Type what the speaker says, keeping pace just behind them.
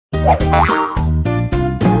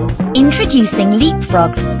Introducing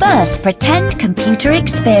Leapfrog's first pretend computer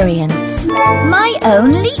experience. My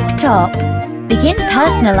Own Leaptop. Begin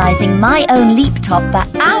personalizing My Own Leaptop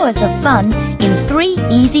for hours of fun in 3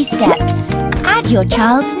 easy steps. Add your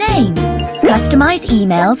child's name, customize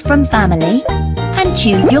emails from family, and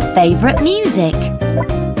choose your favorite music.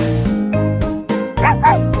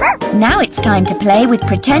 Now it's time to play with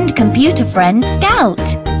pretend computer friend Scout.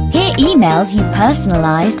 Hear emails you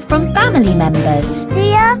personalized from family members.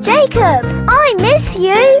 Dear Jacob, I miss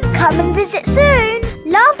you. Come and visit soon.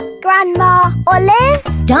 Love, Grandma. Olive.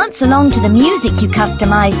 Dance along to the music you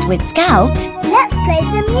customized with Scout. Let's play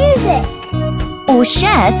some music. Or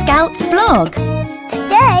share Scout's blog.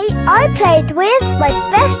 Today I played with my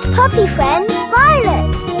best puppy friend,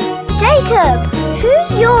 Violet. Jacob,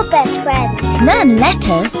 who's your best friend? Learn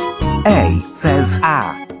letters. A says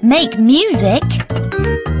A. Make music.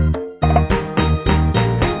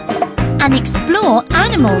 And explore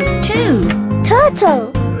animals too.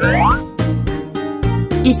 Turtle.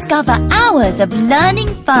 Discover hours of learning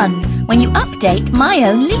fun when you update My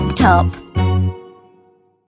Own Leaptop.